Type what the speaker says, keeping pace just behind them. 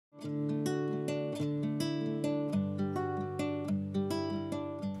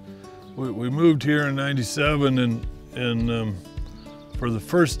We moved here in '97, and for the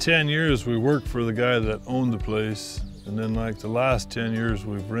first 10 years we worked for the guy that owned the place, and then like the last 10 years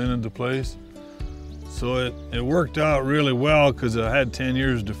we've rented the place. So it worked out really well because I had 10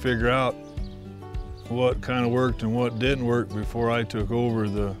 years to figure out what kind of worked and what didn't work before I took over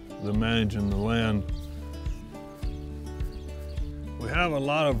the managing the land. We have a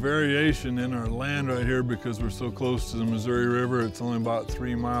lot of variation in our land right here because we're so close to the Missouri River. It's only about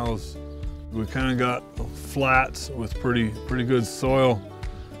 3 miles. We kind of got flats with pretty good soil,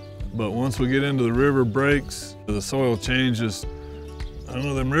 but once we get into the river breaks, the soil changes. I don't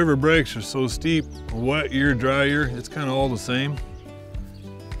know, them river breaks are so steep, wet year, dry year, it's kind of all the same.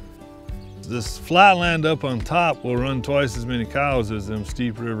 This flat land up on top will run twice as many cows as them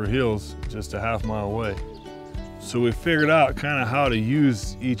steep river hills just a half-mile away. So we figured out kind of how to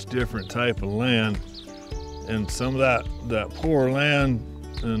use each different type of land, and some of that poor land,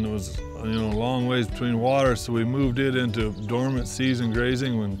 and it was a long ways between water, so we moved it into dormant season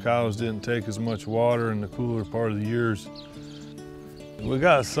grazing when cows didn't take as much water in the cooler part of the years. We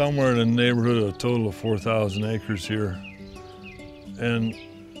got somewhere in the neighborhood of a total of 4,000 acres here. And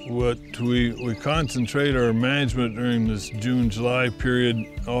what we concentrate our management during this June, July period,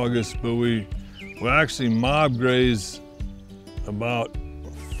 August, but we actually mob graze about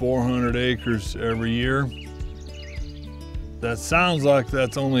 400 acres every year. That sounds like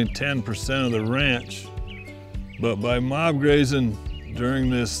that's only 10% of the ranch, but by mob grazing during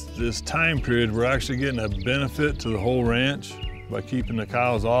this time period, we're actually getting a benefit to the whole ranch by keeping the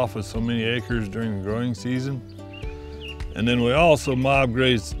cows off of so many acres during the growing season. And then we also mob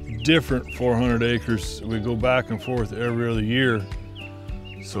graze different 400 acres. We go back and forth every other year.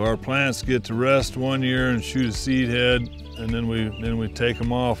 So our plants get to rest one year and shoot a seed head, and then we take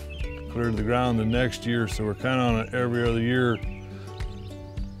them off, clear the ground the next year. So we're kind of on an every other year.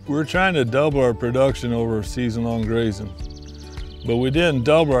 We're trying to double our production over season-long grazing. But we didn't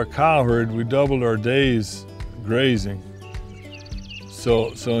double our cow herd, we doubled our days grazing.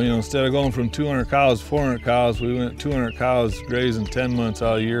 So instead of going from 200 cows to 400 cows, we went 200 cows grazing 10 months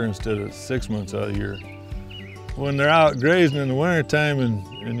out of the year instead of 6 months out of the year. When they're out grazing in the wintertime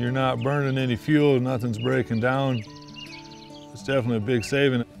and you're not burning any fuel, nothing's breaking down, it's definitely a big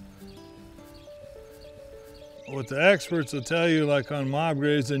saving. What the experts will tell you, like on mob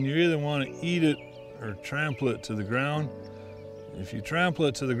grazing, you either want to eat it or trample it to the ground. If you trample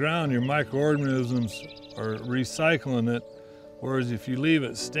it to the ground, your microorganisms are recycling it, whereas if you leave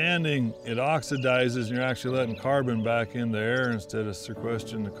it standing, it oxidizes and you're actually letting carbon back in the air instead of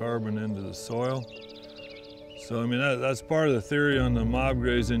sequestering the carbon into the soil. So I mean, that's part of the theory on the mob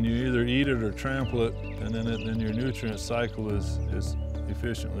grazing. You either eat it or trample it, and then your nutrient cycle is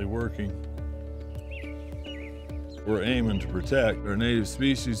efficiently working. We're aiming to protect our native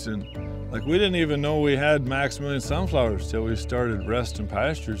species, and like we didn't even know we had Maximilian sunflowers till we started resting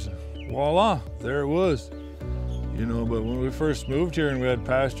pastures. Voila, there it was. But when we first moved here and we had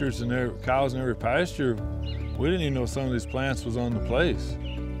pastures and there cows in every pasture, we didn't even know some of these plants was on the place.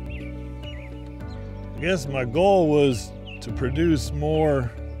 I guess my goal was to produce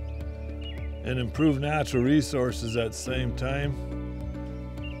more and improve natural resources at the same time.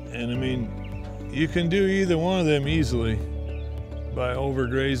 And I mean, you can do either one of them easily by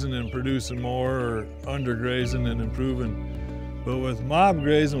overgrazing and producing more, or undergrazing and improving. But with mob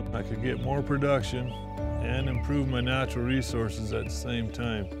grazing, I could get more production and improve my natural resources at the same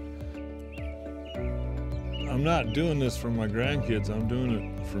time. I'm not doing this for my grandkids, I'm doing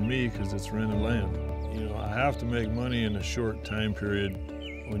it for me because it's rented land. I have to make money in a short time period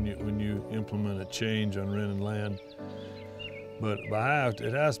when you implement a change on rented land. But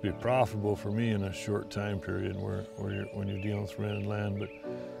it has to be profitable for me in a short time period when you're dealing with rented land.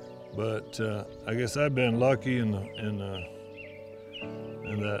 But I guess I've been lucky in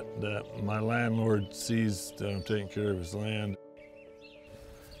that my landlord sees that I'm taking care of his land.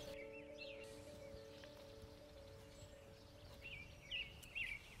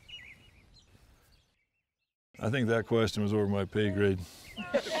 I think that question was over my pay grade.